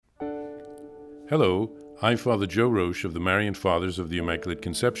Hello, I'm Father Joe Roche of the Marian Fathers of the Immaculate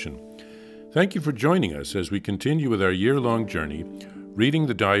Conception. Thank you for joining us as we continue with our year-long journey, reading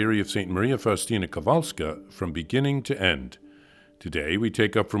the diary of St. Maria Faustina Kowalska from beginning to end. Today we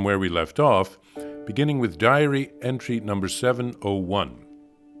take up from where we left off, beginning with diary entry number 701.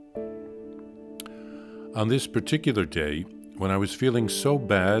 On this particular day, when I was feeling so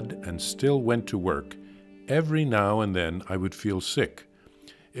bad and still went to work, every now and then I would feel sick.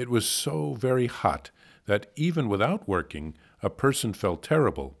 It was so very hot that even without working, a person felt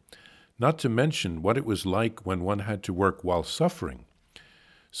terrible, not to mention what it was like when one had to work while suffering.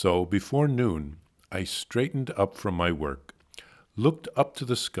 So before noon, I straightened up from my work, looked up to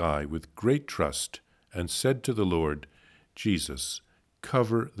the sky with great trust, and said to the Lord, Jesus,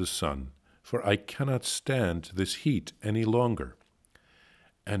 cover the sun, for I cannot stand this heat any longer.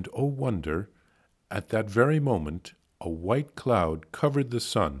 And oh wonder, at that very moment, a white cloud covered the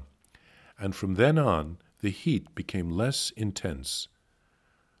sun, and from then on the heat became less intense.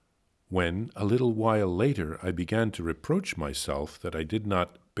 When, a little while later, I began to reproach myself that I did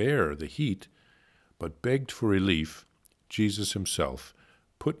not bear the heat, but begged for relief, Jesus himself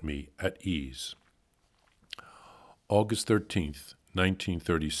put me at ease. August 13th,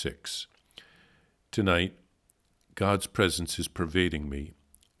 1936. Tonight, God's presence is pervading me,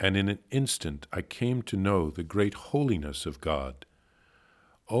 and in an instant I came to know the great holiness of God.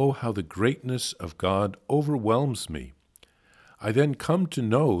 Oh, how the greatness of God overwhelms me! I then come to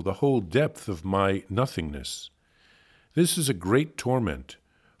know the whole depth of my nothingness. This is a great torment,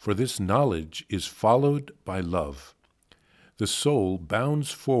 for this knowledge is followed by love. The soul bounds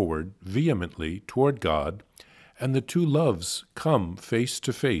forward vehemently toward God, and the two loves come face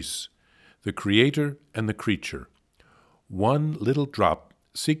to face, the Creator and the creature. One little drop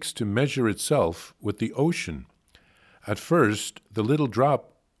seeks to measure itself with the ocean. At first, the little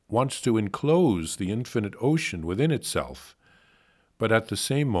drop wants to enclose the infinite ocean within itself, but at the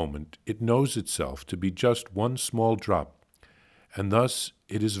same moment it knows itself to be just one small drop, and thus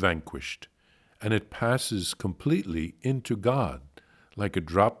it is vanquished, and it passes completely into God, like a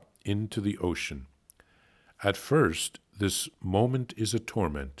drop into the ocean. At first, this moment is a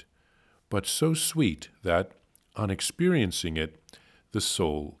torment, but so sweet that, on experiencing it, the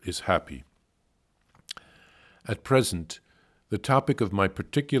soul is happy. At present, the topic of my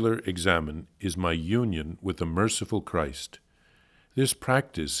particular examen is my union with the merciful Christ. This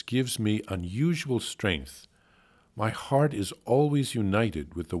practice gives me unusual strength. My heart is always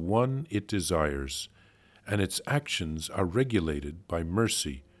united with the one it desires, and its actions are regulated by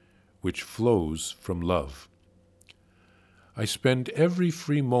mercy, which flows from love. I spend every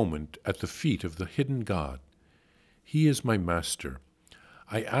free moment at the feet of the hidden God. He is my master.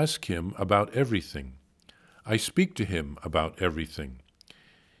 I ask him about everything. I speak to him about everything.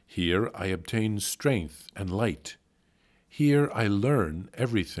 Here I obtain strength and light. Here I learn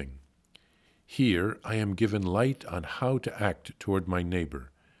everything. Here I am given light on how to act toward my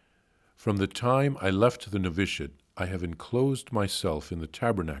neighbor. From the time I left the novitiate, I have enclosed myself in the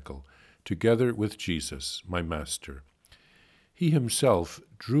tabernacle, together with Jesus, my Master. He himself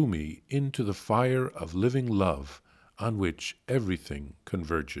drew me into the fire of living love, on which everything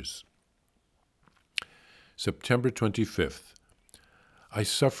converges. September 25th. I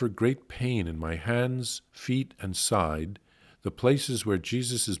suffer great pain in my hands, feet, and side, the places where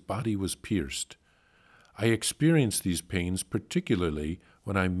Jesus' body was pierced. I experience these pains particularly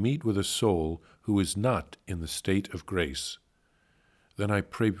when I meet with a soul who is not in the state of grace. Then I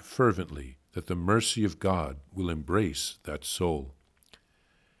pray fervently that the mercy of God will embrace that soul.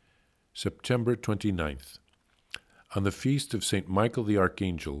 September 29th. On the feast of St. Michael the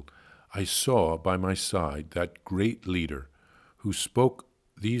Archangel, I saw by my side that great leader who spoke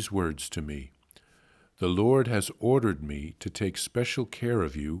these words to me. The Lord has ordered me to take special care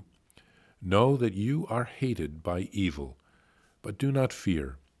of you. Know that you are hated by evil, but do not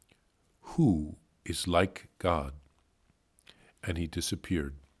fear. Who is like God? And he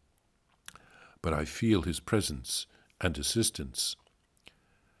disappeared. But I feel his presence and assistance.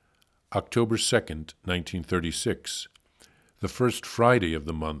 October 2nd, 1936, the first Friday of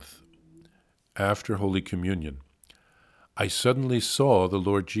the month, after Holy Communion, I suddenly saw the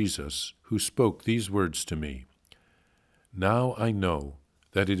Lord Jesus, who spoke these words to me. Now I know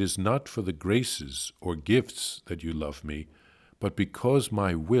that it is not for the graces or gifts that you love me, but because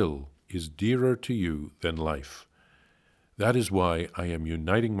my will is dearer to you than life. That is why I am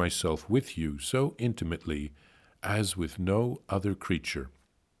uniting myself with you so intimately as with no other creature.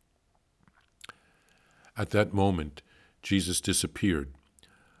 At that moment, Jesus disappeared.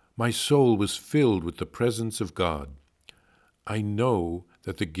 My soul was filled with the presence of God. I know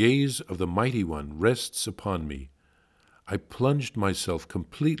that the gaze of the Mighty One rests upon me. I plunged myself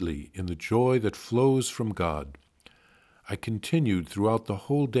completely in the joy that flows from God. I continued throughout the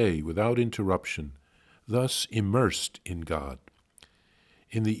whole day without interruption, thus immersed in God.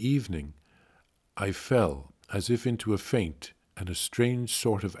 In the evening, I fell as if into a faint and a strange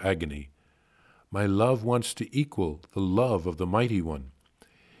sort of agony. My love wants to equal the love of the Mighty One.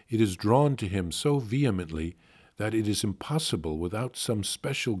 It is drawn to him so vehemently that it is impossible without some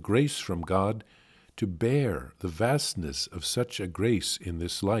special grace from God to bear the vastness of such a grace in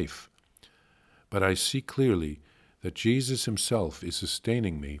this life. But I see clearly that Jesus himself is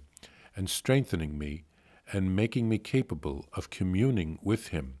sustaining me and strengthening me and making me capable of communing with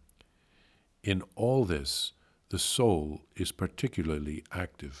him. In all this, the soul is particularly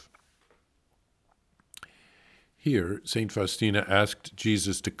active. Here, St. Faustina asked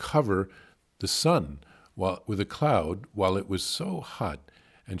Jesus to cover the sun with a cloud while it was so hot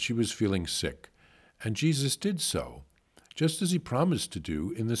and she was feeling sick. And Jesus did so, just as he promised to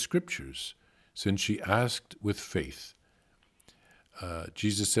do in the Scriptures, since she asked with faith.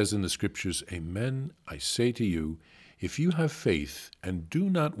 Jesus says in the Scriptures, "Amen, I say to you, if you have faith and do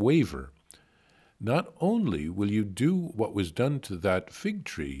not waver, not only will you do what was done to that fig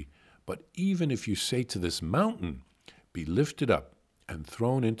tree, but even if you say to this mountain, be lifted up and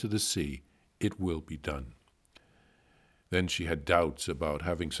thrown into the sea, it will be done." Then she had doubts about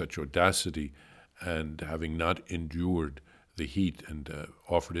having such audacity and having not endured the heat and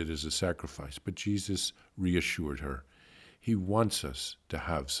offered it as a sacrifice. But Jesus reassured her. He wants us to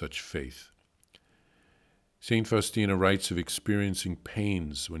have such faith. St. Faustina writes of experiencing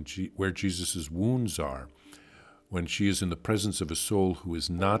pains where Jesus' wounds are, when she is in the presence of a soul who is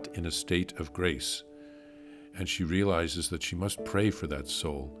not in a state of grace. And she realizes that she must pray for that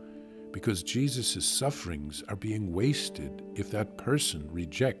soul, because Jesus' sufferings are being wasted if that person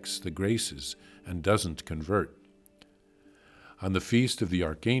rejects the graces and doesn't convert. On the Feast of the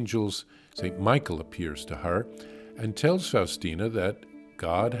Archangels, St. Michael appears to her and tells Faustina that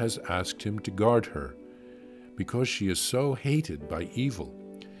God has asked him to guard her because she is so hated by evil.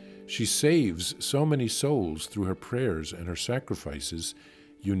 She saves so many souls through her prayers and her sacrifices,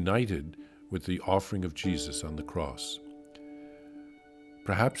 united with the offering of Jesus on the cross.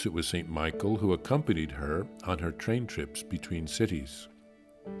 Perhaps it was St. Michael who accompanied her on her train trips between cities.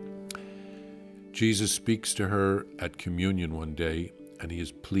 Jesus speaks to her at communion one day, and he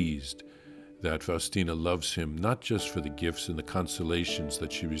is pleased that Faustina loves him not just for the gifts and the consolations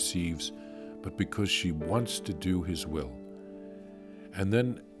that she receives, but because she wants to do his will. And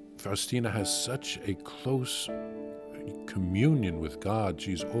then Faustina has such a close communion with God.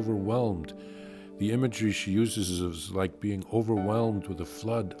 She's overwhelmed. The imagery she uses is like being overwhelmed with a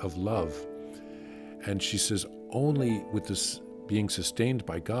flood of love. And she says, only with this being sustained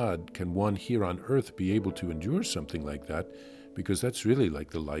by God can one here on earth be able to endure something like that, because that's really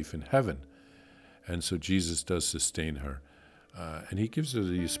like the life in heaven. And so Jesus does sustain her. And he gives her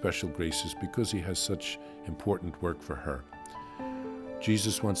these special graces because he has such important work for her.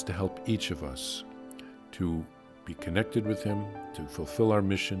 Jesus wants to help each of us to be connected with him, to fulfill our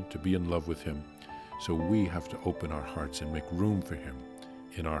mission, to be in love with him. So we have to open our hearts and make room for him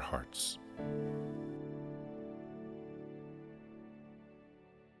in our hearts.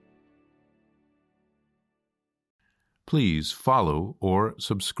 Please follow or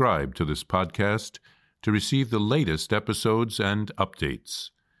subscribe to this podcast to receive the latest episodes and updates.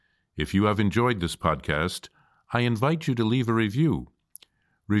 If you have enjoyed this podcast, I invite you to leave a review.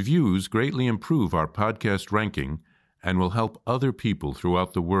 Reviews greatly improve our podcast ranking and will help other people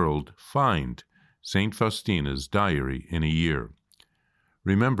throughout the world find St. Faustina's Diary in a Year.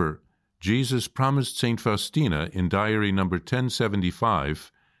 Remember, Jesus promised St. Faustina in Diary number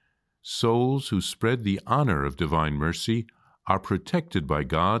 1075, souls who spread the honor of divine mercy are protected by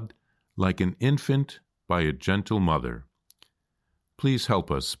God like an infant by a gentle mother. Please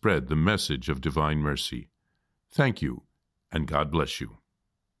help us spread the message of divine mercy. Thank you, and God bless you.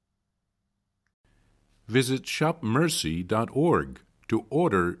 Visit shopmercy.org to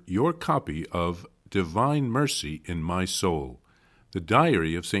order your copy of Divine Mercy in My Soul, the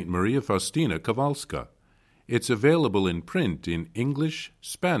Diary of St. Maria Faustina Kowalska. It's available in print in English,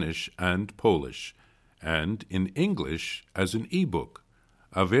 Spanish, and Polish, and in English as an e-book,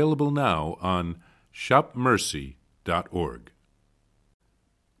 available now on shopmercy.org.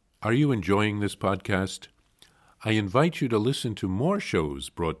 Are you enjoying this podcast? I invite you to listen to more shows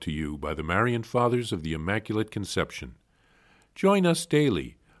brought to you by the Marian Fathers of the Immaculate Conception. Join us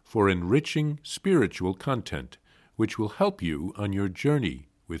daily for enriching spiritual content, which will help you on your journey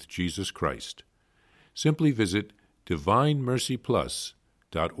with Jesus Christ. Simply visit divinemercyplus.org.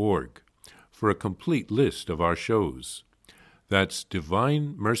 divinemercyplus.org for a complete list of our shows. That's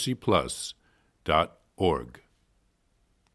divinemercyplus.org.